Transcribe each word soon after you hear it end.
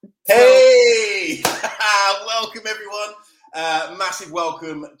Hey, welcome everyone. Massive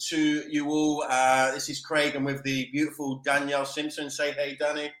welcome to you all. This is Craig and with the beautiful Danielle Simpson. Say hey,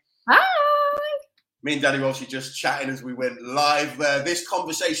 Danny. Hi. Me and Danny were obviously just chatting as we went live. This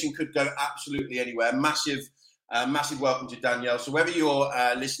conversation could go absolutely anywhere. Massive welcome to Danielle. So whether you're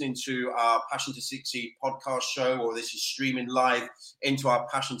listening to our Passion to Succeed podcast show or this is streaming live into our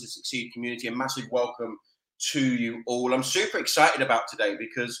Passion to Succeed community, a massive welcome to you all. I'm super excited about today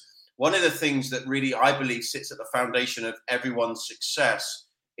because one of the things that really, I believe, sits at the foundation of everyone's success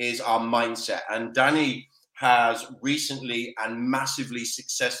is our mindset. And Danny has recently and massively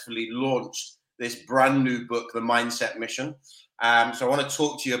successfully launched this brand new book, The Mindset Mission. So I want to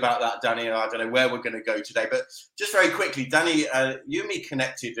talk to you about that, Danny. I don't know where we're going to go today, but just very quickly, Danny, you and me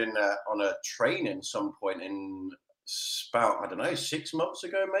connected on a training some point in about, 6 months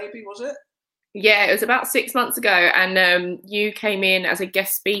ago, maybe, was it? Yeah, it was about 6 months ago, and you came in as a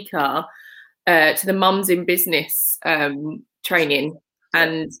guest speaker to the Mums in Business training.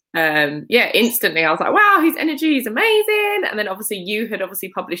 And instantly I was like, wow, his energy is amazing. And then obviously you had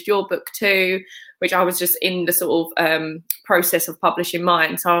published your book too, which I was just in the sort of process of publishing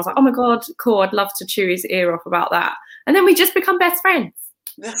mine. So I was like, oh my God, cool. I'd love to chew his ear off about that. And then we just become best friends.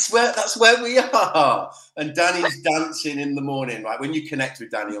 That's where we are. And Danny's dancing in the morning, right? When you connect with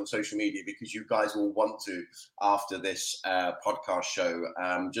Danny on social media, because you guys will want to after this podcast show,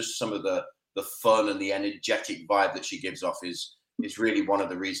 just some of the fun and the energetic vibe that she gives off is really one of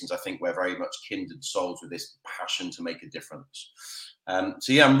the reasons I think we're very much kindred souls with this passion to make a difference.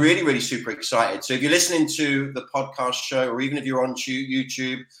 So yeah, I'm really, really super excited. So if you're listening to the podcast show, or even if you're on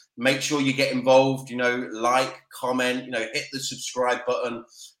YouTube, make sure you get involved, like, comment, hit the subscribe button,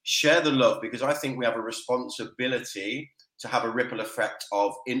 share the love, because I think we have a responsibility to have a ripple effect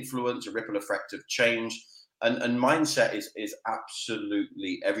of influence, a ripple effect of change. And mindset is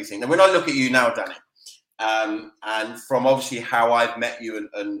absolutely everything. And when I look at you now, Danny, and from obviously how I've met you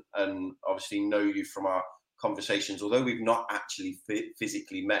and obviously know you from our conversations, although we've not actually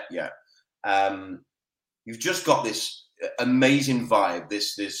physically met yet, you've just got this amazing vibe,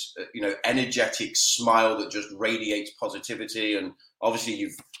 this energetic smile that just radiates positivity. And obviously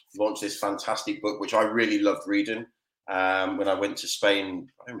you've launched this fantastic book, which I really loved reading when I went to Spain,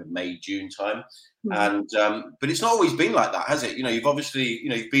 I remember May, June time. And but it's not always been like that, has it? You've obviously,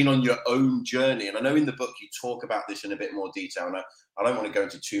 you've been on your own journey. And I know in the book you talk about this in a bit more detail. And I don't want to go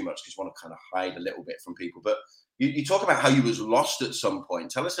into too much because I want to kind of hide a little bit from people. But you talk about how you was lost at some point.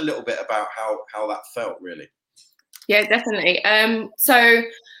 Tell us a little bit about how that felt, really. Yeah, definitely. So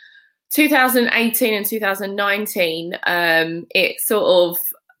 2018 and 2019, it sort of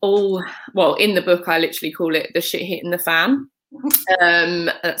in the book, I literally call it the shit hitting the fan.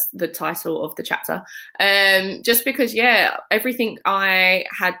 That's the title of the chapter. Just because, everything I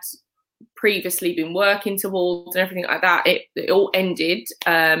had previously been working towards and everything like that, it all ended.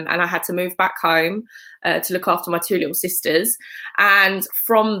 And I had to move back home to look after my two little sisters. And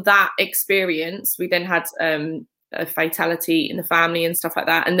from that experience, we then had a fatality in the family and stuff like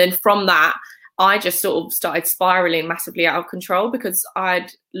that. And then from that, I just sort of started spiraling massively out of control because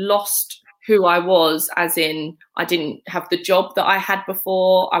I'd lost who I was, as in I didn't have the job that I had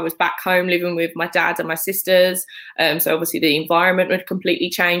before. I was back home living with my dad and my sisters. So obviously the environment had completely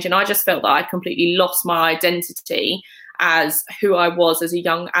changed. And I just felt that I'd completely lost my identity as who I was as a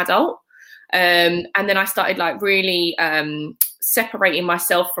young adult. And then I started really separating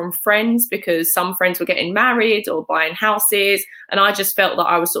myself from friends because some friends were getting married or buying houses. And I just felt that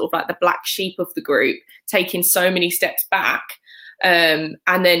I was sort of like the black sheep of the group, taking so many steps back. And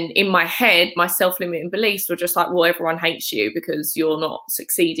then in my head, my self-limiting beliefs were just like, well, everyone hates you because you're not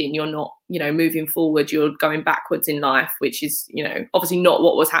succeeding. You're not, moving forward. You're going backwards in life, which is, obviously not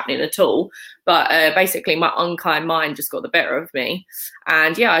what was happening at all. But basically my unkind mind just got the better of me.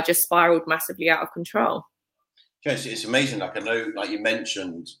 And I just spiraled massively out of control. It's amazing. I know, you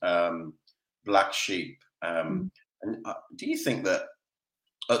mentioned black sheep. And do you think that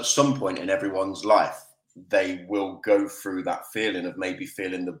at some point in everyone's life, they will go through that feeling of maybe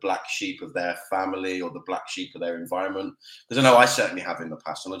feeling the black sheep of their family or the black sheep of their environment? Because I know I certainly have in the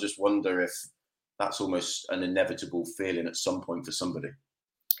past, and I just wonder if that's almost an inevitable feeling at some point for somebody.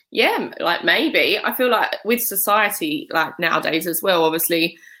 Yeah, maybe. I feel like with society, nowadays as well,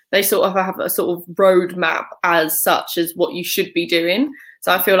 obviously they sort of have a sort of roadmap as such as what you should be doing.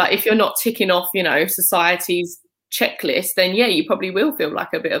 So I feel like if you're not ticking off, society's checklist, then you probably will feel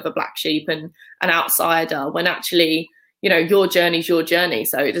like a bit of a black sheep and an outsider when actually, your journey's your journey.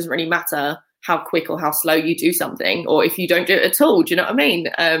 So it doesn't really matter how quick or how slow you do something, or if you don't do it at all. Do you know what I mean?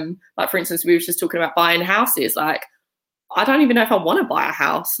 For instance, we were just talking about buying houses. I don't even know if I want to buy a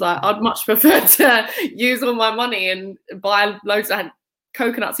house. Like, I'd much prefer to use all my money and buy loads of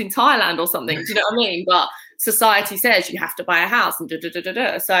coconuts in Thailand or something. Do you know what I mean? But society says you have to buy a house and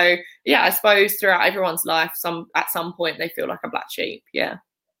da-da-da-da-da. So yeah, I suppose throughout everyone's life, at some point they feel like a black sheep. Yeah.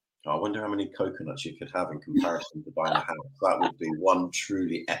 I wonder how many coconuts you could have in comparison to buying a house. That would be one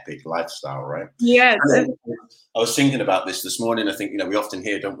truly epic lifestyle, right? Yeah. I was thinking about this morning. I think, we often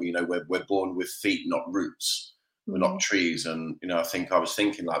hear, don't we, we're born with feet, not roots. We're not trees. And, I was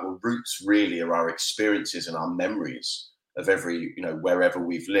thinking like, well, roots really are our experiences and our memories of every, wherever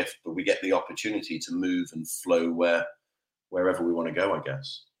we've lived, but we get the opportunity to move and flow wherever we want to go, I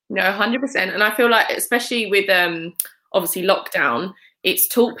guess. No, 100%. And I feel like, especially with obviously lockdown, it's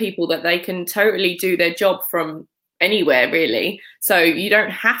taught people that they can totally do their job from anywhere, really. So you don't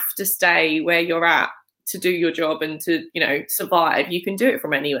have to stay where you're at to do your job and to, survive. You can do it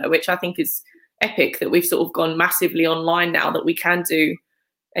from anywhere, which I think is epic, that we've sort of gone massively online now, that we can do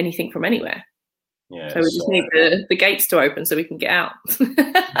anything from anywhere. Yeah, so we just need the gates to open so we can get out.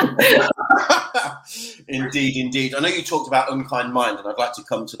 Indeed. I know you talked about unkind mind, and I'd like to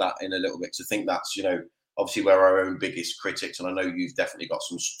come to that in a little bit. To think that's, obviously we're our own biggest critics, and I know you've definitely got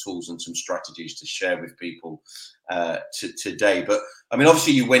some tools and some strategies to share with people today. But I mean,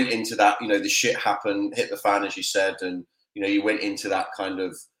 obviously you went into that, the shit happened, hit the fan, as you said, and you went into that kind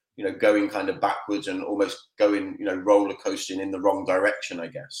of, going kind of backwards and almost going, roller coasting in the wrong direction, I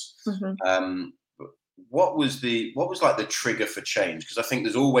guess. Mm-hmm. What was like the trigger for change? Because I think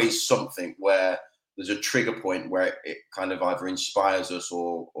there's always something where there's a trigger point where it kind of either inspires us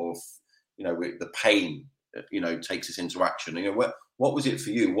or the pain, takes us into action. What was it for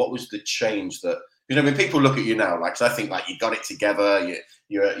you? What was the change that, when people look at you now, like, 'cause I think like you got it together,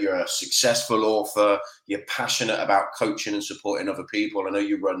 you're a successful author, you're passionate about coaching and supporting other people. I know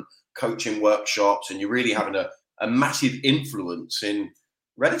you run coaching workshops, and you're really having a massive influence in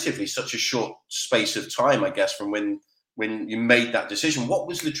relatively such a short space of time, I guess, from when you made that decision. What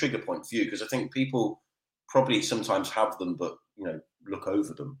was the trigger point for you? Because I think people probably sometimes have them, but look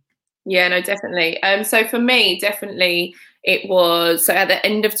over them. Yeah, no, definitely. So for me, definitely it was, so at the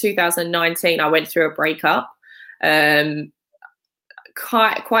end of 2019, I went through a breakup.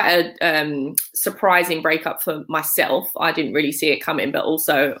 Quite a surprising breakup for myself. I didn't really see it coming, but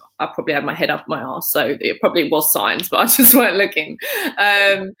also I probably had my head up my arse, so it probably was signs, but I just weren't looking.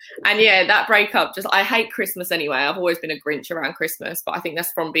 And yeah, that breakup, I hate Christmas anyway. I've always been a Grinch around Christmas, but I think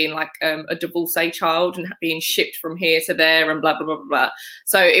that's from being like a divorcee child and being shipped from here to there and blah blah blah blah blah.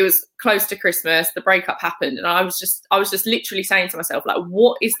 So it was close to Christmas, the breakup happened, and I was just literally saying to myself, like,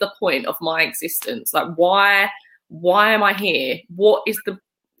 what is the point of my existence? Like, why am I here? What is the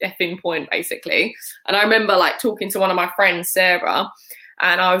effing point, basically? And I remember like talking to one of my friends, Sarah,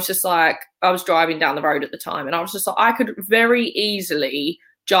 and I was just like, I was driving down the road at the time, and I was just like, I could very easily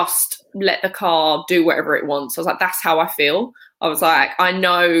just let the car do whatever it wants. I was like, that's how I feel. I was like, I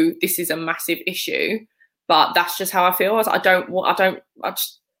know this is a massive issue, but that's just how I feel. I was like, I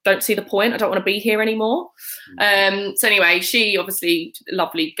just don't see the point. I don't want to be here anymore. So anyway, she obviously,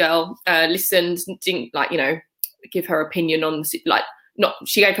 lovely girl, listened, didn't give her opinion on, like, not,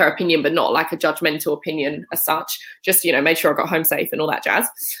 she gave her opinion, but not like a judgmental opinion as such, just, made sure I got home safe and all that jazz.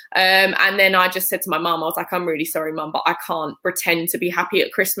 And then I just said to my mum, I was like, I'm really sorry, mum, but I can't pretend to be happy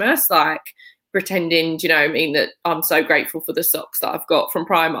at Christmas, like pretending, that I'm so grateful for the socks that I've got from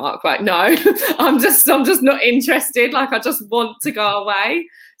Primark. Like, no, I'm just not interested. Like, I just want to go away.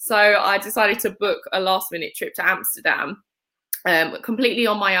 So I decided to book a last minute trip to Amsterdam. Completely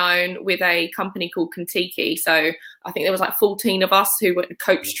on my own with a company called Contiki. So I think there was like 14 of us who went a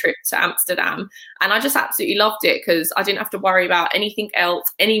coach trip to Amsterdam, and I just absolutely loved it because I didn't have to worry about anything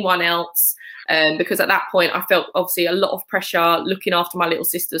else, anyone else, because at that point I felt obviously a lot of pressure looking after my little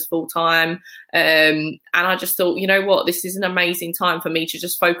sisters full time, and I just thought, you know what, this is an amazing time for me to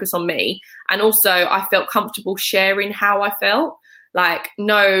just focus on me. And also I felt comfortable sharing how I felt. Like,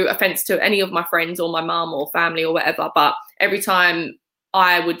 no offense to any of my friends or my mum or family or whatever, but every time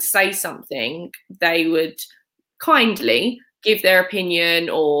I would say something, they would kindly give their opinion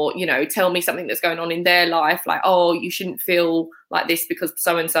or, tell me something that's going on in their life. Like, oh, you shouldn't feel like this because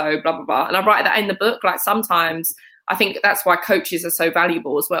so-and-so, blah, blah, blah. And I write that in the book. Like, sometimes I think that's why coaches are so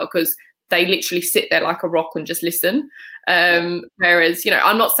valuable as well, because they literally sit there like a rock and just listen. Whereas,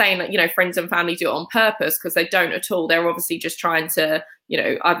 I'm not saying that, friends and family do it on purpose, because they don't at all. They're obviously just trying to,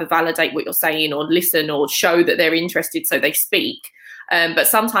 either validate what you're saying or listen or show that they're interested, so they speak. But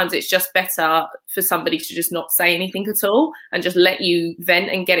sometimes it's just better for somebody to just not say anything at all and just let you vent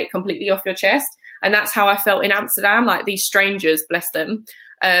and get it completely off your chest. And that's how I felt in Amsterdam. Like, these strangers, bless them,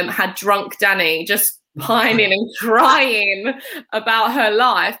 had drunk Danny just pining and crying about her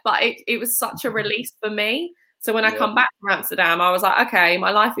life, but it was such a release for me. So when I come back from Amsterdam, I was like, okay,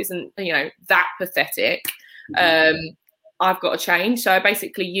 my life isn't, that pathetic. I've got to change. So I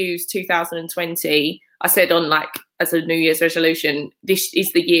basically used 2020. I said as a New Year's resolution, this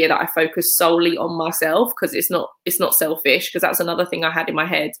is the year that I focus solely on myself, because it's not selfish, because that's another thing I had in my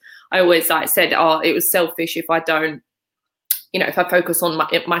head. I always said, it was selfish if I don't, if I focus on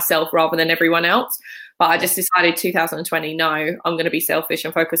myself rather than everyone else. But I just decided 2020, no, I'm going to be selfish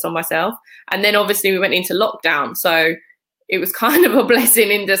and focus on myself. And then obviously we went into lockdown. So it was kind of a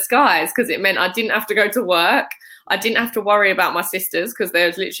blessing in disguise, because it meant I didn't have to go to work. I didn't have to worry about my sisters, because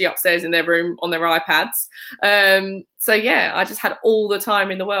they're literally upstairs in their room on their iPads. So yeah, I just had all the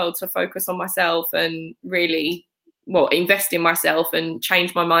time in the world to focus on myself and really, invest in myself and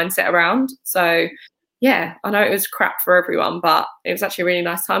change my mindset around. So yeah, I know it was crap for everyone, but it was actually a really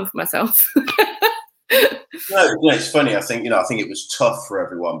nice time for myself. No, it's funny. I think it was tough for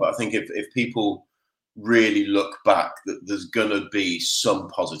everyone, but I think if people really look back, that there's gonna be some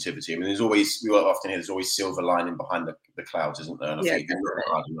positivity. I mean, we often hear there's always silver lining behind the clouds, isn't there? And I think if you look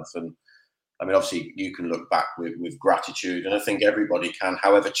hard enough, and I mean, obviously you can look back with gratitude, and I think everybody can,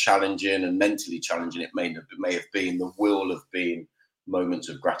 however challenging and mentally challenging it may have been, there will have been moments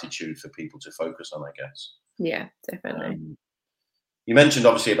of gratitude for people to focus on, I guess. Yeah, definitely. You mentioned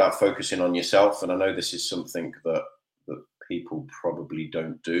obviously about focusing on yourself, and I know this is something that people probably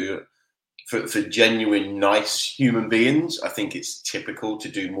don't do. For genuine nice human beings, I think it's typical to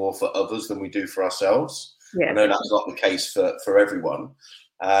do more for others than we do for ourselves. I know that's not the case for everyone.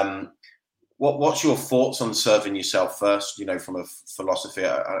 What's your thoughts on serving yourself first, from a philosophy?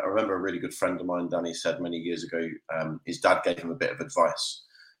 I remember a really good friend of mine, Danny, said many years ago, his dad gave him a bit of advice.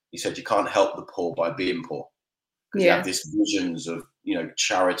 He said, you can't help the poor by being poor. Because you have these visions of,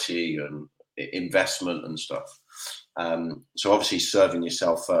 charity and investment and stuff. So obviously serving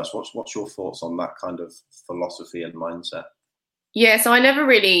yourself first. What's your thoughts on that kind of philosophy and mindset? Yeah, so I never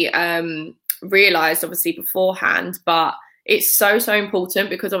really realised, obviously, beforehand, but it's so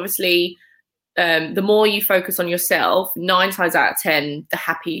important, because obviously the more you focus on yourself, 9 times out of 10, the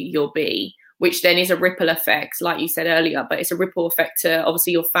happier you'll be, which then is a ripple effect, like you said earlier, but it's a ripple effect to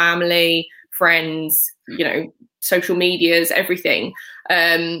obviously your family, friends, social medias, everything.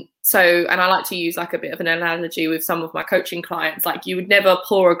 And I like to use a bit of an analogy with some of my coaching clients. You would never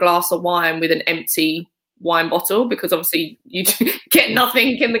pour a glass of wine with an empty wine bottle, because obviously you get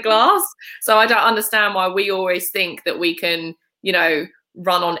nothing in the glass. So I don't understand why we always think that we can,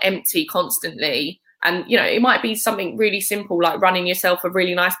 run on empty constantly. And, it might be something really simple, like running yourself a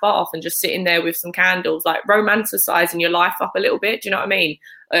really nice bath and just sitting there with some candles, romanticizing your life up a little bit. Do you know what I mean?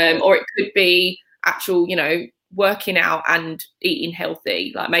 Or it could be actual, working out and eating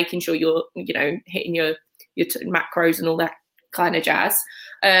healthy, making sure you're, hitting your macros and all that kind of jazz.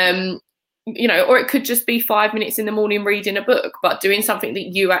 Or it could just be 5 minutes in the morning reading a book, but doing something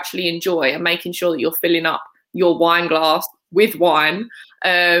that you actually enjoy and making sure that you're filling up your wine glass with wine,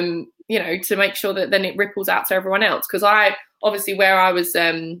 to make sure that then it ripples out to everyone else. Because I obviously, where I was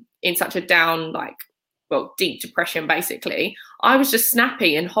in such a down, deep depression, basically, I was just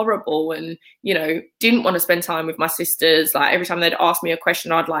snappy and horrible and, didn't want to spend time with my sisters. Every time they'd ask me a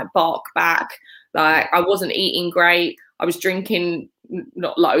question, I'd bark back. I wasn't eating great. I was drinking,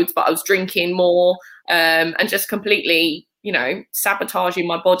 not loads, but I was drinking more, and just completely, sabotaging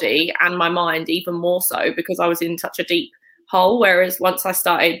my body and my mind even more so, because I was in such a deep hole. Whereas once I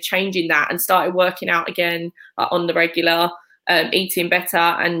started changing that and started working out again on the regular, eating better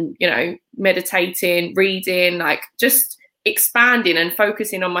and, meditating, reading, just expanding and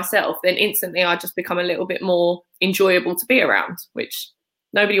focusing on myself, then instantly I just become a little bit more enjoyable to be around, which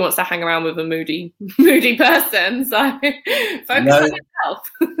nobody wants to hang around with a moody person. So focus on yourself.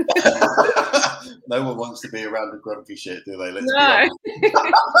 No one wants to be around the grumpy shit, do they? No.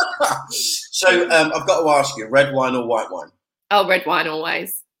 So I've got to ask you, red wine or white wine? Oh, red wine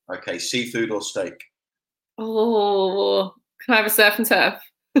always. Okay, seafood or steak? Oh, can I have a surf and turf?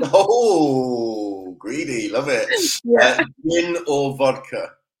 Oh, greedy, love it. Yeah. Gin or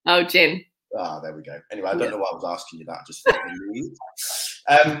vodka? Oh, gin. There we go. Anyway, I don't know why I was asking you that. I just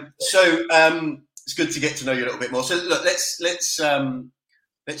so it's good to get to know you a little bit more. So look, let's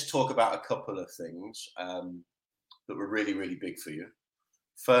talk about a couple of things that were really, really big for you.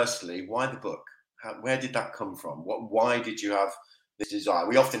 Firstly, why the book? Where did that come from? Why did you have this desire?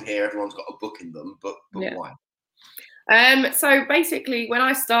 We often hear everyone's got a book in them, but why? So basically, when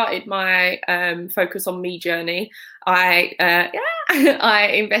I started my Focus on Me journey,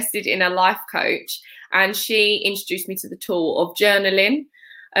 I invested in a life coach, and she introduced me to the tool of journaling.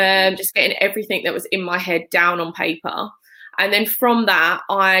 just getting everything that was in my head down on paper. And then from that,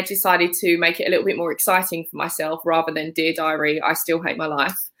 I decided to make it a little bit more exciting for myself rather than Dear Diary, I still hate my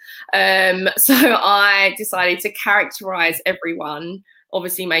life. So I decided to characterize everyone,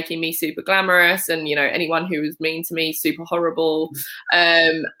 obviously making me super glamorous and, you know, anyone who was mean to me, super horrible.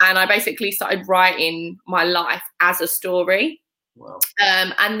 And I basically started writing my life as a story. Wow.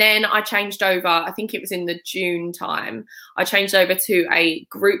 And then I changed over, I think it was in the June time, I changed over to a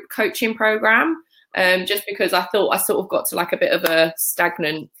group coaching program, just because I thought I sort of got to like a bit of a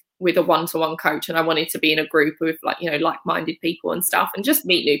stagnant with a one-to-one coach, and I wanted to be in a group with, like, you know, like-minded people and stuff and just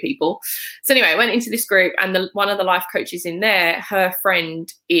meet new people. So anyway, I went into this group, and one of the life coaches in there, her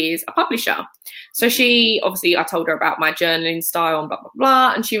friend is a publisher. So she, obviously, I told her about my journaling style and blah, blah,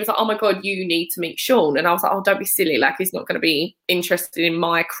 blah. And she was like, oh my God, you need to meet Sean. And I was like, oh, don't be silly. Like, he's not going to be interested in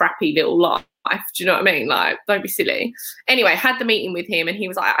my crappy little life. Do you know what I mean? Like, don't be silly. Anyway, had the meeting with him, and he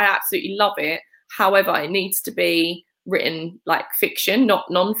was like, I absolutely love it. However, it needs to be written like fiction, not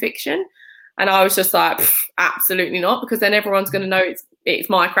non-fiction. And I was just like, absolutely not, because then everyone's going to know it's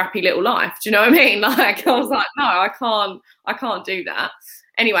my crappy little life. Do you know what I mean? Like, I was like, no, I can't do that.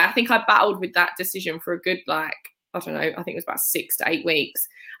 Anyway, I think I battled with that decision for a good, like, I don't know, I think it was about 6 to 8 weeks.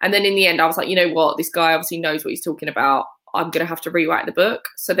 And then in the end, I was like, you know what? This guy obviously knows what he's talking about. I'm going to have to rewrite the book.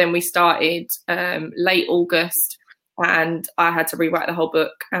 So then we started late August, and I had to rewrite the whole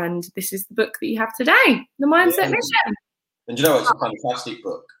book. And this is the book that you have today, The Mindset Mission. And you know, it's a fantastic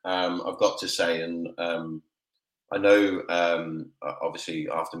book, I've got to say. And I know, obviously,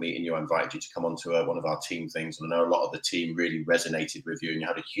 after meeting you, I invited you to come onto one of our team things. And I know a lot of the team really resonated with you, and you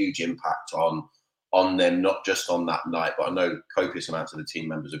had a huge impact on them, not just on that night, but I know copious amounts of the team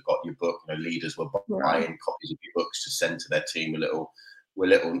members have got your book. You know, leaders were buying copies of your books to send to their team with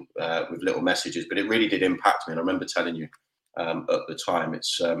little messages. But it really did impact me. And I remember telling you at the time,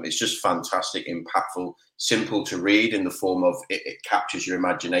 it's just fantastic, impactful, simple to read in the form of it captures your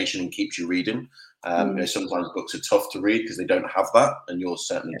imagination and keeps you reading. You know, sometimes books are tough to read because they don't have that, and yours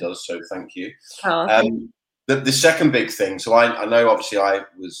certainly does. So thank you. The second big thing, so I know obviously I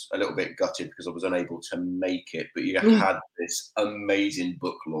was a little bit gutted because I was unable to make it, but you had this amazing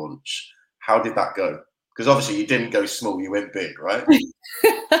book launch. How did that go? Because obviously you didn't go small, you went big, right?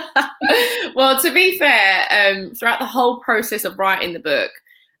 Well, to be fair, throughout the whole process of writing the book,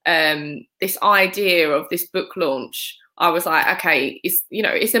 this idea of this book launch, I was like, okay,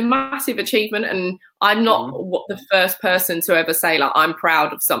 it's a massive achievement, and I'm not the first person to ever say, like, I'm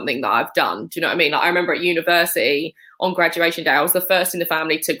proud of something that I've done. Do you know what I mean? Like, I remember at university on graduation day, I was the first in the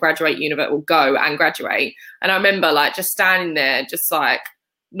family to graduate university, or go and graduate. And I remember, like, just standing there, just like,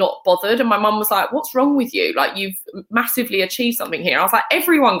 not bothered. And my mum was like, what's wrong with you? Like, you've massively achieved something here. I was like,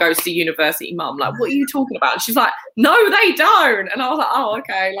 everyone goes to university, mum. Like, what are you talking about? And she's like, no, they don't. And I was like, oh,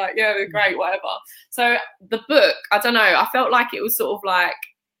 okay. Like, yeah, great, whatever. So the book, I don't know, I felt like it was sort of like,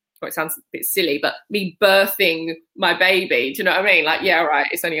 well, it sounds a bit silly, but me birthing my baby. Do you know what I mean? Like, yeah, right,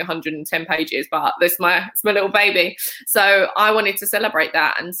 it's only 110 pages, but it's my little baby. So I wanted to celebrate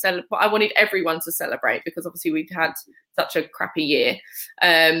that, and I wanted everyone to celebrate, because obviously we'd had such a crappy year.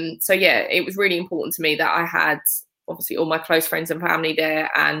 So yeah, it was really important to me that I had obviously all my close friends and family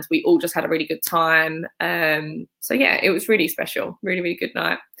there, and we all just had a really good time. So yeah, it was really special, really, really good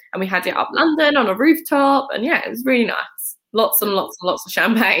night. And we had it up London on a rooftop, and yeah, it was really nice. Lots and lots and lots of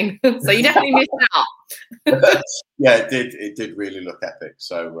champagne. So you definitely missed out. Yeah, it did really look epic.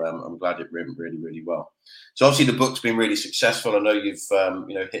 So I'm glad it went really, really well. So obviously the book's been really successful. I know you've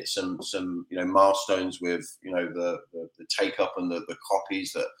hit some milestones with the take up and the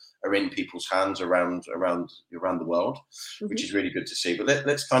copies that are in people's hands around the world, which is really good to see. But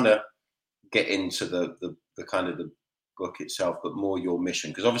let's kind of get into the kind of the book itself, but more your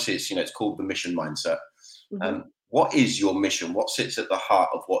mission, because obviously it's called The Mission Mindset. What is your mission? What sits at the heart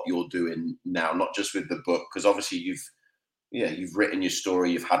of what you're doing now? Not just with the book, because obviously you've written your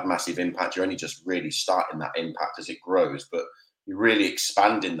story, you've had massive impact. You're only just really starting that impact as it grows, but you're really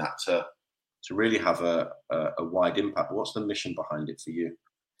expanding that to really have a wide impact. What's the mission behind it for you?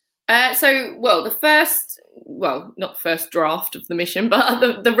 Not the first draft of the mission,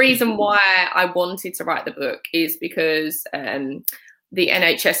 but the reason why I wanted to write the book is because the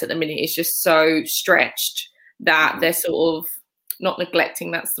NHS at the minute is just so stretched that they're sort of not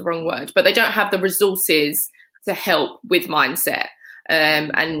neglecting, that's the wrong word, but they don't have the resources to help with mindset.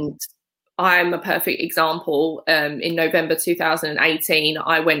 And I'm a perfect example. In November 2018,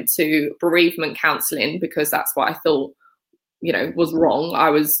 I went to bereavement counselling because that's what I thought, was wrong. I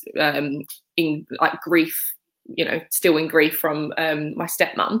was in like grief, still in grief from my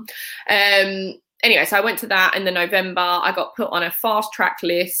stepmom. anyway, so I went to that in the November. I got put on a fast track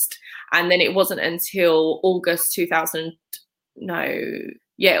list, and then it wasn't until August 2000.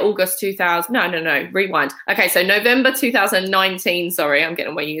 August 2000. No, rewind. Okay, so November 2019. Sorry, I'm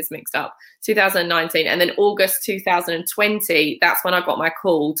getting my years mixed up. 2019, and then August 2020. That's when I got my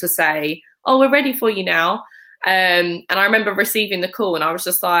call to say, "Oh, we're ready for you now." And I remember receiving the call, and I was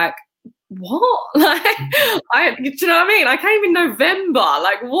just like, "What? Like, do you know what I mean? I came in November.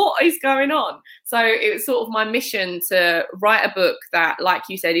 Like, what is going on?" So it was sort of my mission to write a book that, like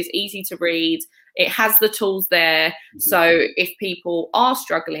you said, is easy to read. It has the tools there. So if people are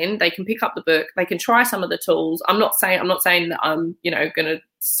struggling, they can pick up the book. They can try some of the tools. I'm not saying that I'm, going to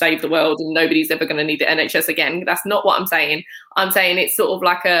save the world and nobody's ever going to need the NHS again. That's not what I'm saying. I'm saying it's sort of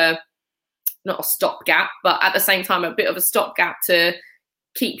like not a stopgap, but at the same time, a bit of a stopgap to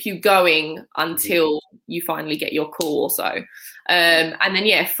keep you going until you finally get your call or so. And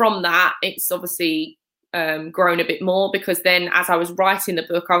then, from that, it's obviously grown a bit more, because then as I was writing the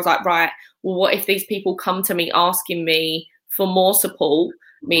book, I was like, right, well, what if these people come to me asking me for more support,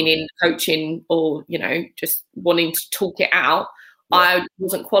 meaning coaching or, just wanting to talk it out? Yeah. I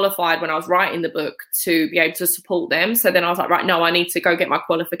wasn't qualified when I was writing the book to be able to support them. So then I was like, right, no, I need to go get my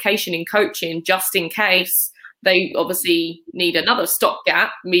qualification in coaching just in case they obviously need another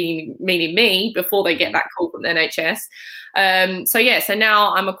stopgap, meaning me, before they get that call from the NHS. So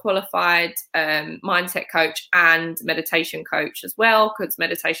now I'm a qualified mindset coach and meditation coach as well, because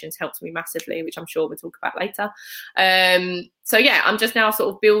meditation's helped me massively, which I'm sure we'll talk about later. I'm just now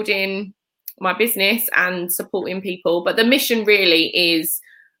sort of building my business and supporting people. But the mission really is,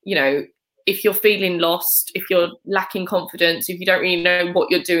 if you're feeling lost, if you're lacking confidence, if you don't really know what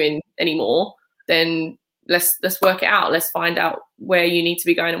you're doing anymore, then let's work it out. Let's find out where you need to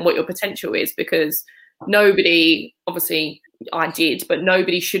be going and what your potential is, because nobody, obviously I did, but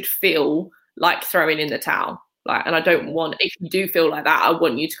nobody should feel like throwing in the towel. And I don't want, if you do feel like that, I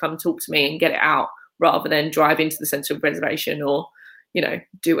want you to come talk to me and get it out, rather than drive into the centre of reservation or,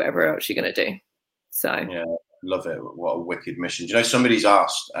 do whatever else you're going to do. So yeah, love it. What a wicked mission. Do you know, somebody's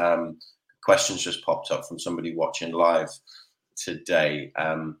asked, questions just popped up from somebody watching live today.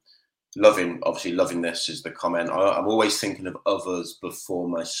 Loving this is the comment. I'm always thinking of others before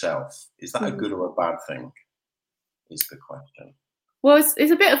myself. Is that a good or a bad thing? Is the question. Well,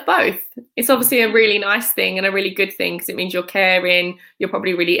 it's a bit of both. It's obviously a really nice thing and a really good thing, because it means you're caring. You're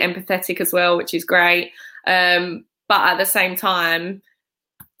probably really empathetic as well, which is great. But at the same time,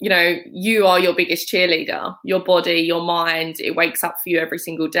 you are your biggest cheerleader. Your body, your mind, it wakes up for you every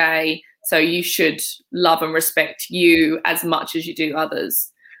single day. So you should love and respect you as much as you do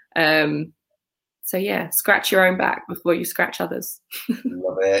others. Scratch your own back before you scratch others.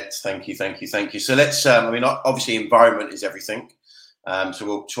 Love it. Thank you. So let's, obviously environment is everything. So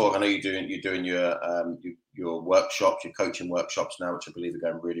we'll talk. I know you're doing your workshops, your coaching workshops now, which I believe are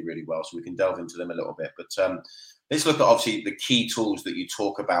going really, really well. So we can delve into them a little bit. But let's look at obviously the key tools that you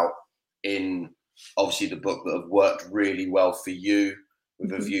talk about in obviously the book that have worked really well for you,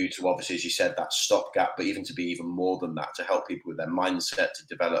 with a view to, obviously, as you said, that stopgap, but even to be even more than that, to help people with their mindset, to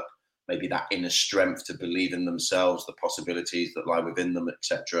develop maybe that inner strength, to believe in themselves, the possibilities that lie within them,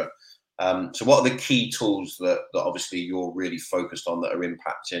 etc. So what are the key tools that obviously you're really focused on that are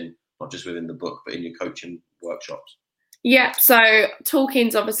impacting, not just within the book, but in your coaching workshops? Yeah, so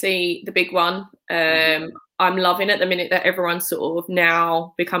talking's obviously the big one. I'm loving at the minute that everyone's sort of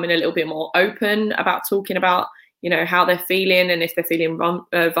now becoming a little bit more open about talking about, how they're feeling, and if they're feeling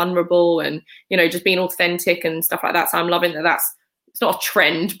vulnerable, and, just being authentic and stuff like that. So I'm loving that it's not a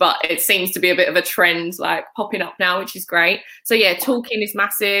trend, but it seems to be a bit of a trend, like popping up now, which is great. So yeah, talking is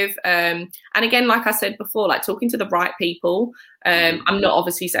massive. And again, like I said before, like talking to the right people. I'm not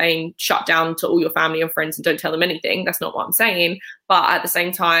obviously saying shut down to all your family and friends and don't tell them anything. That's not what I'm saying. But at the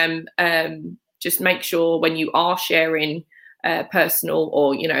same time, just make sure when you are sharing personal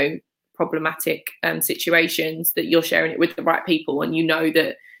or, problematic situations, that you're sharing it with the right people, and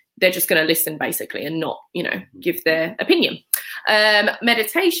that they're just going to listen basically and not, give their opinion.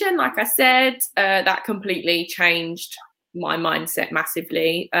 Meditation, like I said, that completely changed my mindset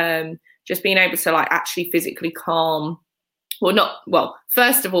massively. Just being able to actually physically calm,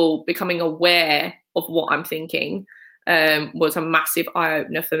 first of all, becoming aware of what I'm thinking was a massive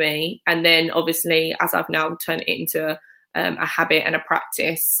eye-opener for me. And then obviously, as I've now turned it into a habit and a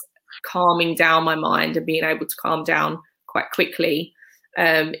practice, calming down my mind and being able to calm down quite quickly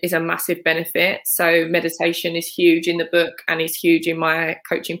is a massive benefit. So meditation is huge in the book and is huge in my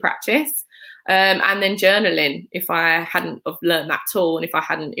coaching practice. And then journaling. If I hadn't have learned that tool, and if I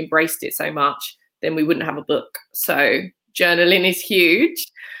hadn't embraced it so much, then we wouldn't have a book. So journaling is huge.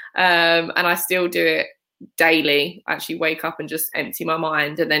 And I still do it daily. I actually wake up and just empty my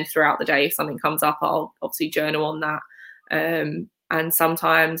mind, and then throughout the day, if something comes up, I'll obviously journal on that. And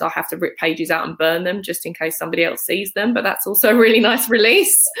sometimes I'll have to rip pages out and burn them just in case somebody else sees them, but that's also a really nice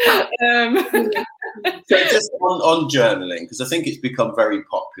release. So just on journaling, because I think it's become very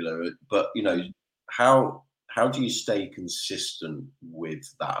popular, but how do you stay consistent with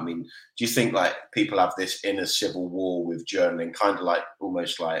that? I mean, do you think like people have this inner civil war with journaling, kind of like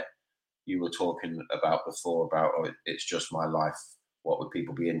almost like you were talking about before about, oh, it's just my life, what would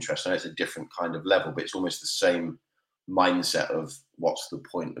people be interested in? It's a different kind of level, but it's almost the same mindset of what's the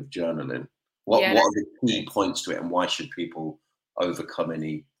point of journaling? What are the key points to it, and why should people overcome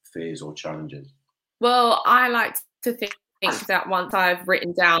any fears or challenges? Well, I like to think that once I've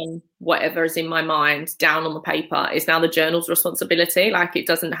written down whatever is in my mind down on the paper, it's now the journal's responsibility. Like, it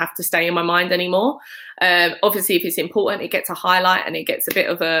doesn't have to stay in my mind anymore. Obviously, if it's important, it gets a highlight and it gets a bit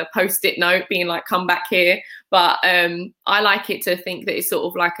of a post-it note being like, come back here. But I like it to think that it's sort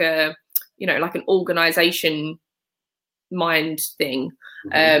of like a, like an organization mind thing.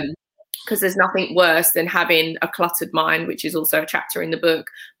 Because there's nothing worse than having a cluttered mind, which is also a chapter in the book.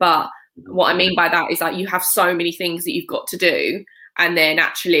 But what I mean by that is like you have so many things that you've got to do, and then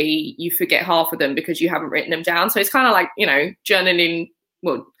actually you forget half of them because you haven't written them down. So it's kind of like, journaling.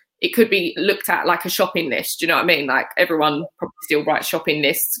 Well, it could be looked at like a shopping list. Do you know what I mean? Like, everyone probably still writes shopping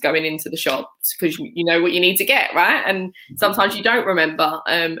lists going into the shops because you know what you need to get, right? And sometimes you don't remember.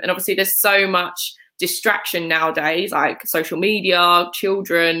 And obviously there's so much distraction nowadays, like social media,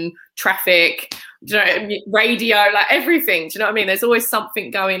 children, traffic, radio, like everything. Do you know what I mean? There's always something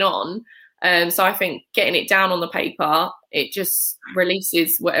going on. So I think getting it down on the paper, it just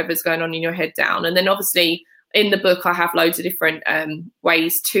releases whatever's going on in your head down. And then obviously in the book, I have loads of different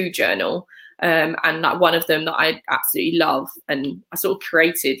ways to journal. And like one of them that I absolutely love and I sort of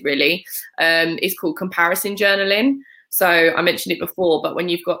created really is called comparison journaling. So I mentioned it before, but when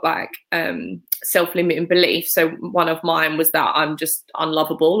you've got like self-limiting beliefs, so one of mine was that I'm just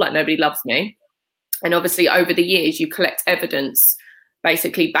unlovable, like nobody loves me. And obviously over the years, you collect evidence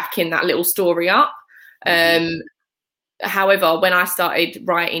basically backing that little story up. However, when I started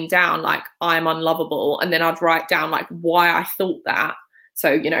writing down like I'm unlovable, and then I'd write down like why I thought that.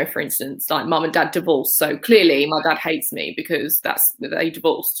 So, for instance, like mum and dad divorced. So clearly my dad hates me because they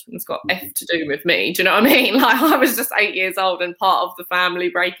divorced. It's got F to do with me. Do you know what I mean? Like, I was just 8 years old and part of the family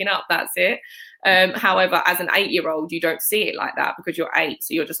breaking up. That's it. However, as an 8-year-old, you don't see it like that because you're 8.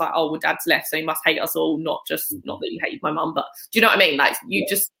 So you're just like, oh, well, dad's left, so he must hate us all. Not that you hate my mum, but do you know what I mean? Like, you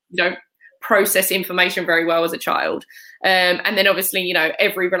just don't process information very well as a child. And then obviously,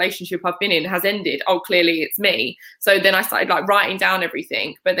 every relationship I've been in has ended. Oh, clearly it's me. So then I started like writing down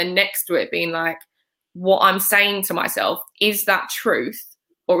everything, but then next to it being like, what I'm saying to myself, is that truth?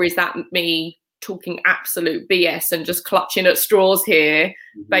 Or is that me talking absolute BS and just clutching at straws here,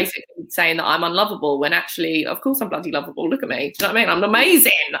 basically saying that I'm unlovable when actually, of course, I'm bloody lovable. Look at me. Do you know what I mean? I'm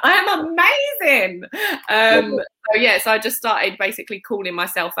amazing. I am amazing. So I just started basically calling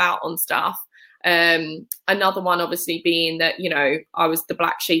myself out on stuff. Another one obviously being that, I was the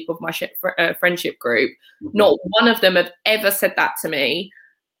black sheep of my friendship group. Not one of them have ever said that to me.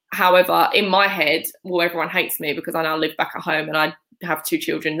 However, in my head, well, everyone hates me because I now live back at home and I have 2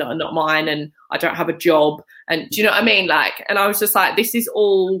 children that are not mine and I don't have a job. And do you know what I mean? Like, and I was just like, this is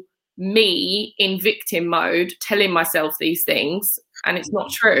all me in victim mode telling myself these things, and it's not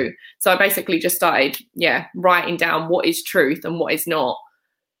true. So I basically just started, writing down what is truth and what is not.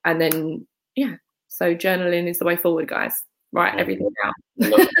 And then, so journaling is the way forward, guys. Write everything down.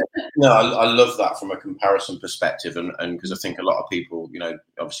 I love that from a comparison perspective. And because I think a lot of people,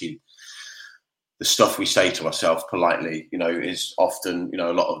 obviously the stuff we say to ourselves politely, is often,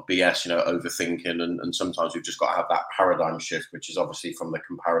 a lot of BS, overthinking. And sometimes we've just got to have that paradigm shift, which is obviously from the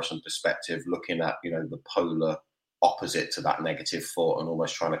comparison perspective, looking at, the polar opposite to that negative thought and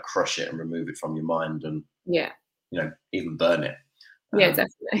almost trying to crush it and remove it from your mind and, even burn it. Yeah,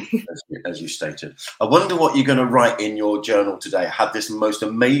 definitely. As you stated. I wonder what you're going to write in your journal today. I had this most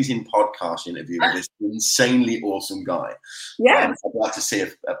amazing podcast interview with this insanely awesome guy. Yeah. I'd like to see a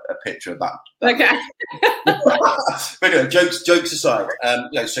picture of that. Okay. But anyway, jokes aside,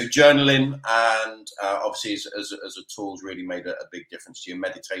 so journaling and obviously as a tool has really made a big difference to your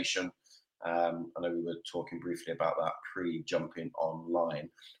meditation. I know we were talking briefly about that pre-jumping online.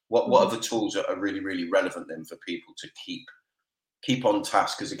 What other tools are really, really relevant then for people to keep on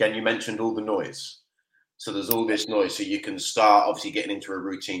task? Because again, you mentioned all the noise. So there's all this noise. So you can start, obviously getting into a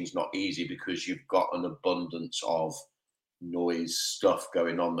routine is not easy because you've got an abundance of noise stuff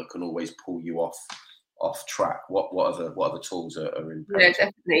going on that can always pull you off off track? What other tools are in? Yeah,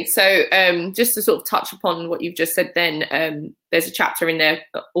 definitely. So just to sort of touch upon what you've just said then, there's a chapter in there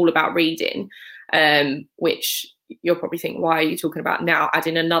all about reading, which you'll probably think, why are you talking about now,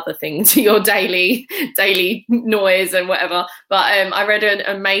 adding another thing to your daily noise and whatever. But I read an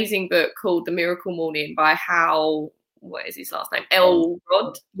amazing book called The Miracle Morning by what is his last name?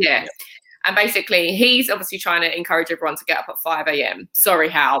 Elrod. Yeah. And basically, he's obviously trying to encourage everyone to get up at 5 a.m. Sorry,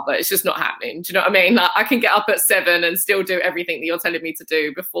 Hal, but it's just not happening. Do you know what I mean? Like, I can get up at 7 and still do everything that you're telling me to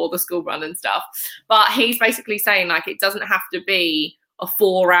do before the school run and stuff. But he's basically saying, like, it doesn't have to be a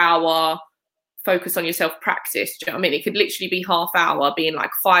 4-hour focus on yourself practice. Do you know what I mean? It could literally be half hour, being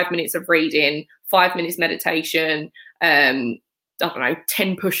like 5 minutes of reading, 5 minutes meditation, I don't know,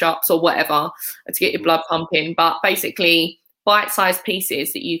 10 push-ups or whatever to get your blood pumping. But basically, bite-sized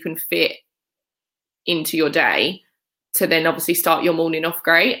pieces that you can fit into your day to then obviously start your morning off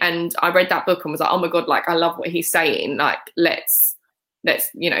great. And I read that book and was like, oh my God, like, I love what he's saying. Like, let's,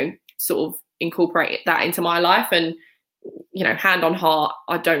 sort of incorporate that into my life. And, hand on heart,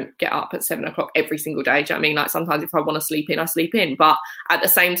 I don't get up at 7 o'clock every single day. Do you know what I mean? Like, sometimes if I want to sleep in, I sleep in. But at the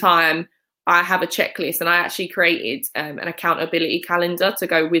same time, I have a checklist, and I actually created an accountability calendar to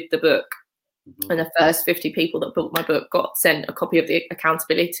go with the book. And the first 50 people that bought my book got sent a copy of the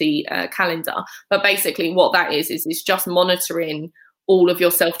accountability calendar. But basically what that is just monitoring all of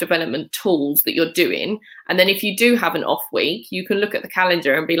your self-development tools that you're doing. And then if you do have an off week, you can look at the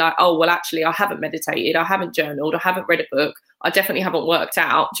calendar and be like, oh, well, actually, I haven't meditated, I haven't journaled, I haven't read a book, I definitely haven't worked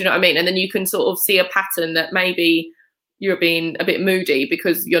out. Do you know what I mean? And then you can sort of see a pattern that maybe you're being a bit moody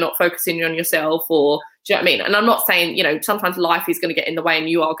because you're not focusing on yourself, or do you know what I mean? And I'm not saying, sometimes life is going to get in the way and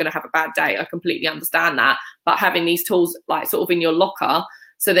you are going to have a bad day. I completely understand that. But having these tools like sort of in your locker,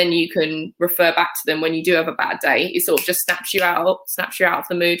 so then you can refer back to them when you do have a bad day, it sort of just snaps you out of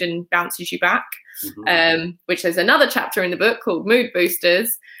the mood and bounces you back. Which there's another chapter in the book called Mood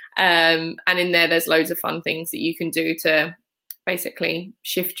Boosters. And in there's loads of fun things that you can do to basically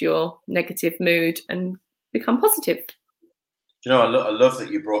shift your negative mood and become positive. I love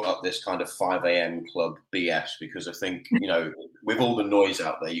that you brought up this kind of 5 a.m. club BS, because I think, with all the noise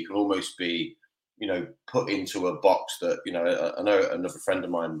out there, you can almost be, put into a box that, I know another friend of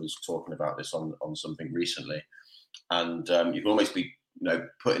mine was talking about this on something recently. And you can almost be,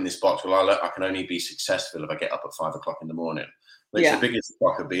 put in this box, well, I can only be successful if I get up at 5 o'clock in the morning. But it's the biggest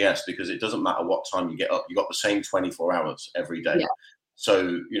block of BS, because it doesn't matter what time you get up. You've got the same 24 hours every day. Yeah.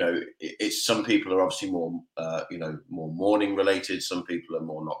 So, it's some people are obviously more, more morning related. Some people are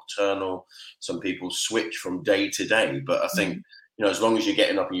more nocturnal. Some people switch from day to day. But I think, as long as you're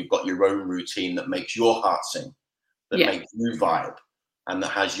getting up and you've got your own routine that makes your heart sing, that makes you vibe, and that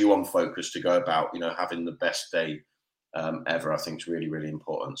has you on focus to go about, having the best day ever, I think is really, really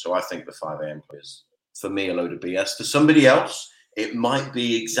important. So I think the 5 a.m. is, for me, a load of BS. For somebody else, it might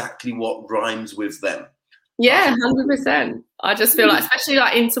be exactly what rhymes with them. Yeah, 100%. I just feel like, especially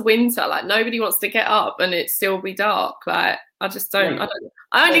like into winter, like nobody wants to get up and it still be dark. Like, I just don't. Yeah.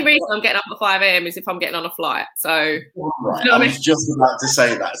 The only reason I'm getting up at 5 a.m. is if I'm getting on a flight. So, right. I was just about to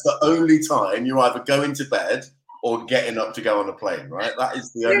say that. It's the only time you're either going to bed or getting up to go on a plane, right? That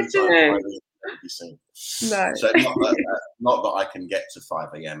is the only time be seen. No. So not that I can get to 5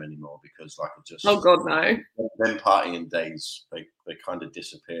 a.m. anymore, because like I just, oh God, no. Then partying days, they kind of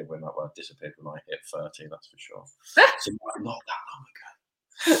disappeared disappeared when I hit 30, that's for sure. So not that long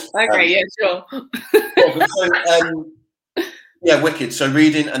ago. Okay, sure. Yeah, wicked. So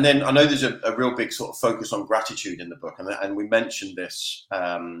reading, and then I know there's a real big sort of focus on gratitude in the book, and we mentioned this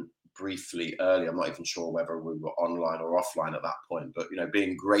briefly earlier. I'm not even sure whether we were online or offline at that point, but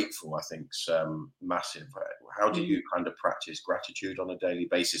being grateful, I think, is massive. How do you kind of practice gratitude on a daily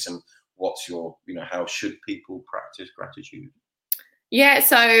basis, and what's your, how should people practice gratitude? Yeah,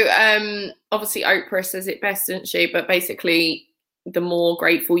 so obviously Oprah says it best, doesn't she? But basically, the more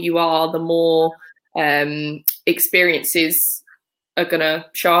grateful you are, the more experiences are going to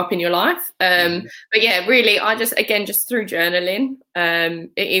show up in your life. But yeah, really, I just through journaling,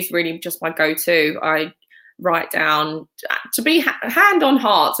 it is really just my go-to. I write down, to be hand on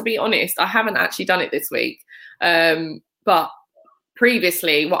heart, to be honest, I haven't actually done it this week. But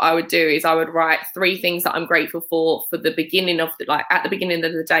previously what I would do is I would write 3 things that I'm grateful for the beginning of at the beginning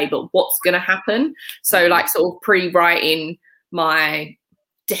of the day, but what's going to happen. So like sort of pre-writing my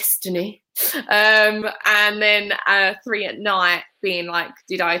destiny. And then 3 at night being like,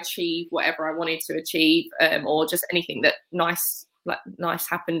 did I achieve whatever I wanted to achieve, or just anything that nice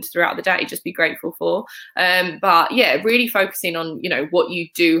happened throughout the day, just be grateful for. But yeah, really focusing on, what you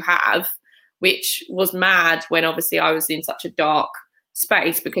do have, which was mad when obviously I was in such a dark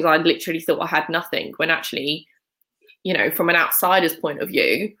space because I literally thought I had nothing, when actually, you know, from an outsider's point of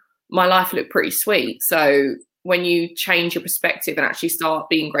view, my life looked pretty sweet. So when you change your perspective and actually start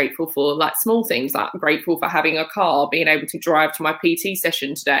being grateful for like small things, like I'm grateful for having a car, being able to drive to my PT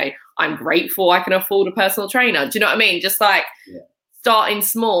session today. I'm grateful I can afford a personal trainer. Do you know what I mean? Just like starting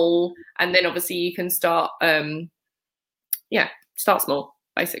small, and then obviously you can start, start small,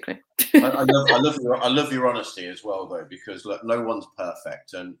 basically. I love your honesty as well, though, because look, no one's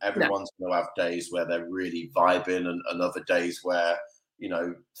perfect, and everyone's going to have days where they're really vibing, and other days where, you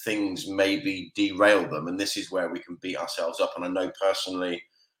know, things maybe derail them, and this is where we can beat ourselves up. And I know personally,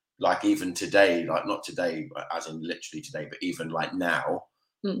 like even today, like not today as in literally today, but even like now,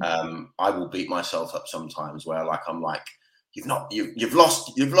 I will beat myself up sometimes where like I'm like, you've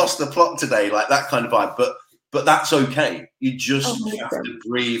lost the plot today, like that kind of vibe. But that's okay. You just have to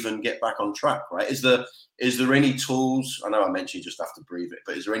breathe and get back on track, right? Is there any tools? I know I mentioned you just have to breathe it,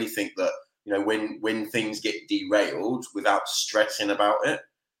 but is there anything that, you know, when things get derailed, without stressing about it,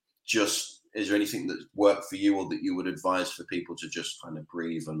 just is there anything that's worked for you, or that you would advise for people to just kind of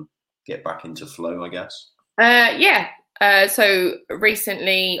breathe and get back into flow, I guess? So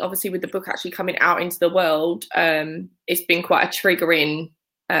recently, obviously with the book actually coming out into the world, it's been quite a triggering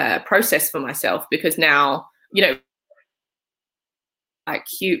process for myself, because now, you know, like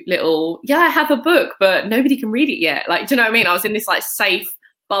cute little, I have a book, but nobody can read it yet. Like, do you know what I mean? I was in this like safe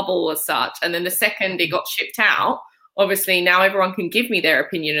bubble as such. And then the second it got shipped out, obviously now everyone can give me their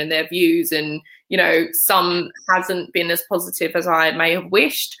opinion and their views. And, you know, some hasn't been as positive as I may have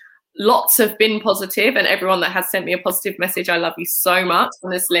wished. Lots have been positive, and everyone that has sent me a positive message, I love you so much,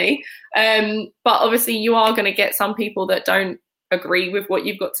 honestly. But obviously you are going to get some people that don't agree with what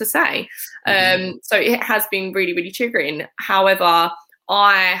you've got to say. So it has been really, really triggering. However,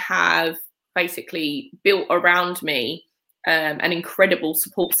 I have basically built around me an incredible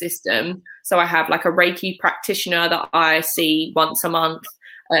support system. So I have like a Reiki practitioner that I see once a month.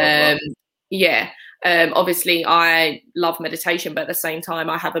 Obviously I love meditation, but at the same time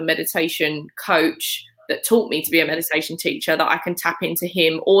I have a meditation coach that taught me to be a meditation teacher, that I can tap into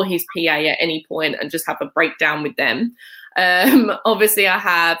him or his PA at any point and just have a breakdown with them. Obviously I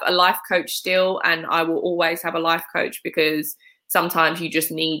have a life coach still, and I will always have a life coach, because sometimes you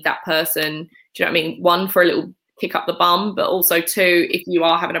just need that person, do you know what I mean? One, for a little kick up the bum, but also two, if you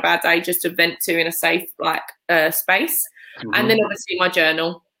are having a bad day, just to vent to in a safe like space. And then obviously my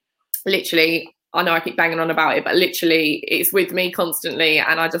journal, literally, I know I keep banging on about it, but literally it's with me constantly,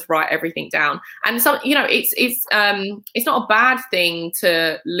 and I just write everything down. And so, you know, it's not a bad thing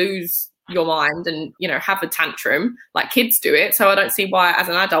to lose your mind and, you know, have a tantrum like kids do it. So I don't see why as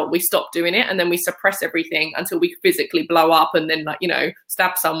an adult we stop doing it and then we suppress everything until we physically blow up and then, like, you know,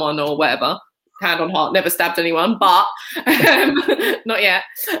 stab someone or whatever. Hand on heart, never stabbed anyone, but not yet.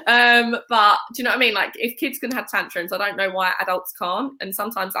 But do you know what I mean? Like, if kids can have tantrums, I don't know why adults can't. And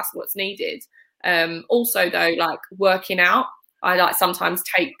sometimes that's what's needed. Also though, like working out, I like sometimes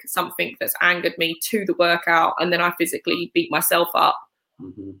take something that's angered me to the workout, and then I physically beat myself up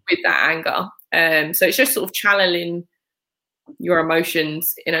with that anger. So it's just sort of channeling your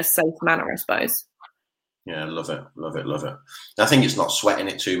emotions in a safe manner, I suppose. Yeah, love it. I think it's not sweating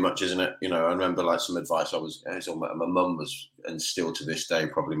it too much, isn't it? You know, I remember like some advice my mum was, and still to this day,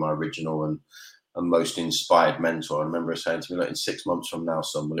 probably my original and most inspired mentor. I remember her saying to me, like, in 6 months from now,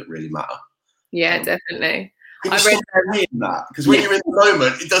 son, will it really matter? Yeah, definitely. I read that, because when you're in the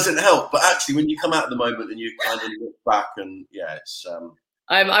moment, it doesn't help. But actually, when you come out of the moment and you kind of look back, and it's.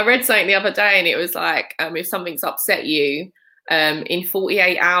 I read something the other day, and it was like, if something's upset you, in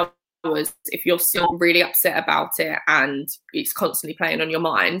 48 hours, if you're still really upset about it and it's constantly playing on your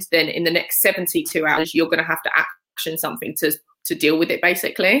mind, then in the next 72 hours, you're going to have to action something to deal with it,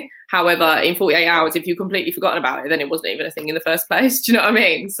 basically. However, in 48 hours, if you've completely forgotten about it, then it wasn't even a thing in the first place. Do you know what I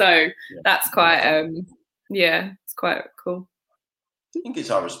mean? So that's quite, it's quite cool. I think it's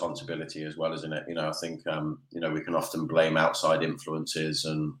our responsibility as well, isn't it? You know, I think, you know, we can often blame outside influences,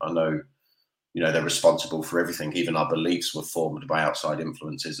 and I know, you know, they're responsible for everything. Even our beliefs were formed by outside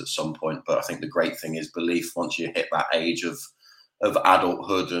influences at some point. But I think the great thing is belief, once you hit that age of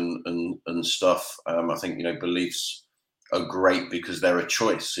adulthood and stuff, I think, you know, beliefs are great because they're a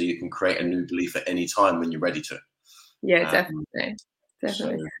choice. So you can create a new belief at any time when you're ready to. Yeah, definitely.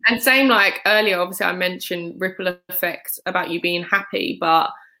 So. And same like earlier, obviously I mentioned ripple effects about you being happy, but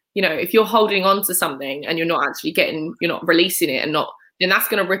you know, if you're holding on to something and you're not releasing it, and then that's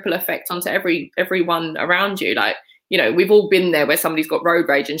going to ripple effect onto everyone around you. Like, you know, we've all been there where somebody's got road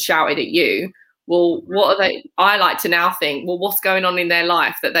rage and shouted at you. Well, what are they? I like to now think, well, what's going on in their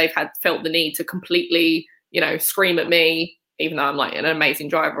life that they've felt the need to completely, you know, scream at me even though I'm like an amazing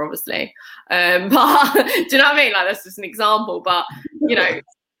driver, obviously. But do you know what I mean? Like, that's just an example. But, you know,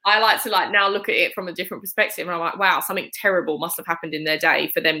 I like to like now look at it from a different perspective. And I'm like, wow, something terrible must have happened in their day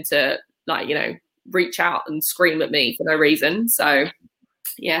for them to like, you know, reach out and scream at me for no reason. So,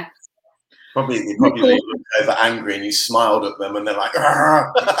 yeah. Probably looked over angry and you smiled at them and they're like,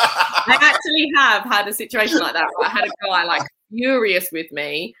 Argh! I actually have had a situation like that. I had a guy like furious with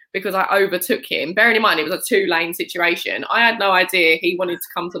me because I overtook him. Bearing in mind, it was a 2-lane situation. I had no idea he wanted to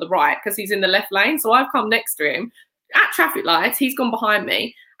come to the right because he's in the left lane. So I've come next to him at traffic lights. He's gone behind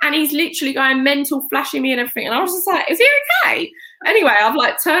me and he's literally going mental, flashing me and everything. And I was just like, is he okay? Anyway, I've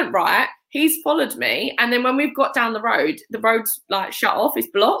like turned right. He's followed me. And then when we've got down the road's like shut off, it's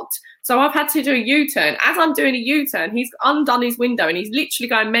blocked. So I've had to do a U-turn. As I'm doing a U-turn, he's undone his window and he's literally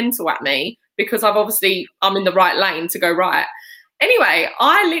going mental at me because I'm in the right lane to go right. Anyway,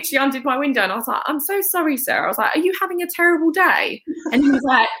 I literally undid my window and I was like, I'm so sorry, sir. I was like, are you having a terrible day? And he was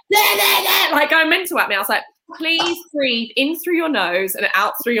like, like going mental at me. I was like, please breathe in through your nose and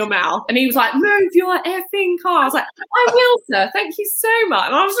out through your mouth. And he was like, move your effing car. I was like, I will, sir. Thank you so much.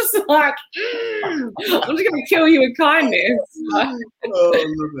 And I was just like, I'm just going to kill you with kindness. I love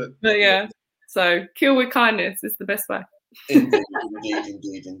it. But yeah, so kill with kindness is the best way.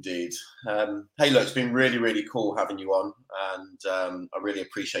 Indeed. Hey, look, it's been really, really cool having you on, and I really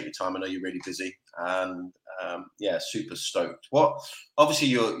appreciate your time. I know you're really busy, and yeah, super stoked.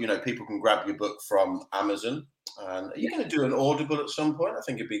 Obviously, people can grab your book from Amazon. And are you going to do an Audible at some point? I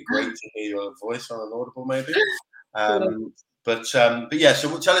think it'd be great to hear your voice on an Audible, maybe. But yeah,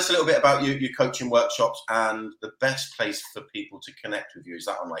 so tell us a little bit about your coaching workshops and the best place for people to connect with you. Is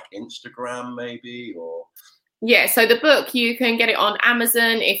that on like Instagram, maybe, or? Yeah, so the book, you can get it on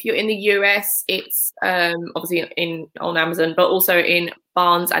Amazon. If you're in the US, it's obviously on Amazon, but also in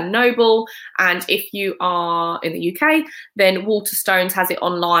Barnes and Noble. And if you are in the UK, then Waterstones has it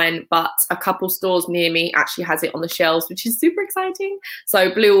online, but a couple stores near me actually has it on the shelves, which is super exciting. So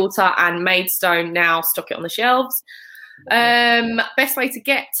Bluewater and Maidstone now stock it on the shelves. Best way to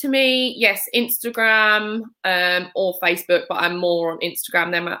get to me, yes, Instagram or Facebook, but I'm more on Instagram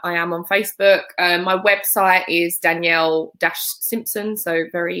than I am on Facebook. My website is Danielle-Simpson, so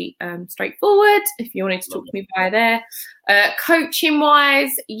very straightforward if you wanted to talk to me via there. Coaching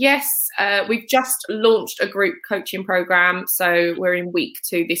wise, yes, we've just launched a group coaching program, so we're in week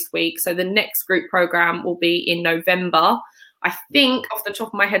 2 this week. So the next group program will be in November, I think off the top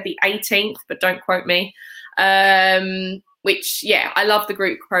of my head the 18th, but don't quote me. Which, yeah, I love the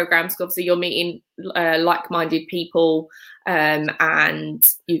group programs because obviously you're meeting like-minded people, and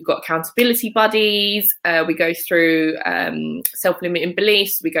you've got accountability buddies. We go through self-limiting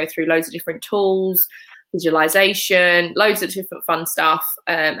beliefs. We go through loads of different tools, visualization, loads of different fun stuff.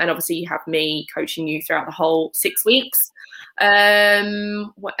 And obviously you have me coaching you throughout the whole 6 weeks.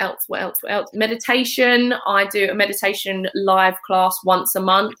 What else? Meditation. I do a meditation live class once a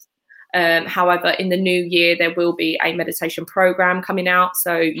month. However, in the new year, there will be a meditation program coming out,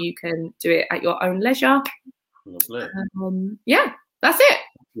 so you can do it at your own leisure. Lovely. Yeah, that's it.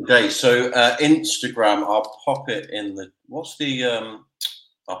 Okay, so Instagram, I'll pop it in the.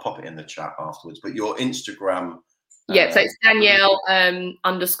 I'll pop it in the chat afterwards. But your Instagram. Yeah, so it's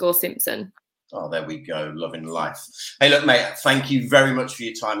Danielle_Simpson. Oh, there we go. Loving life. Hey, look, mate, thank you very much for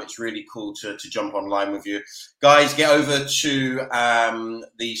your time. It's really cool to jump online with you. Guys, get over to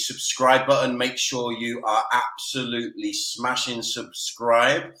the subscribe button. Make sure you are absolutely smashing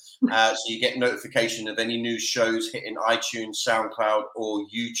subscribe so you get notification of any new shows hitting iTunes, SoundCloud, or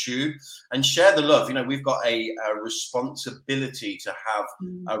YouTube. And share the love. You know, we've got a responsibility to have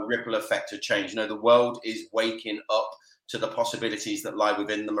a ripple effect of change. You know, the world is waking up to the possibilities that lie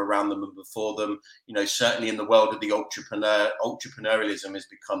within them, around them, and before them. You know, certainly in the world of the entrepreneurialism has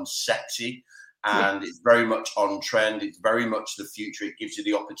become sexy, and it's very much on trend. It's very much the future. It gives you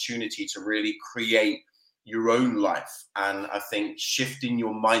the opportunity to really create your own life. And I think shifting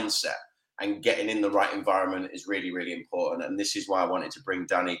your mindset and getting in the right environment is really, really important. And this is why I wanted to bring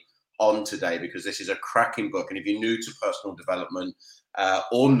Danny on today, because this is a cracking book. And if you're new to personal development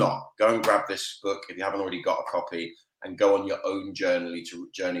or not, go and grab this book if you haven't already got a copy, and go on your own journey to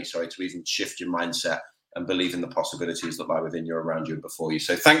even shift your mindset and believe in the possibilities that lie within you, around you, and before you.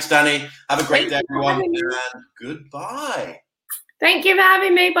 So thanks, Danny. Have a great day, everyone, and goodbye. Thank you for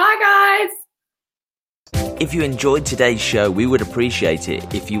having me. Bye, guys. If you enjoyed today's show, we would appreciate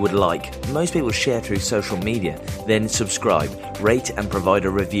it if you would most people share through social media, then subscribe, rate and provide a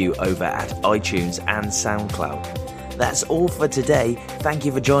review over at iTunes and SoundCloud. That's all for today. Thank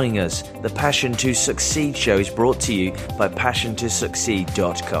you for joining us. The Passion to Succeed show is brought to you by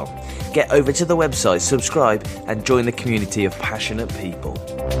PassionToSucceed.com. Get over to the website, subscribe, and join the community of passionate people.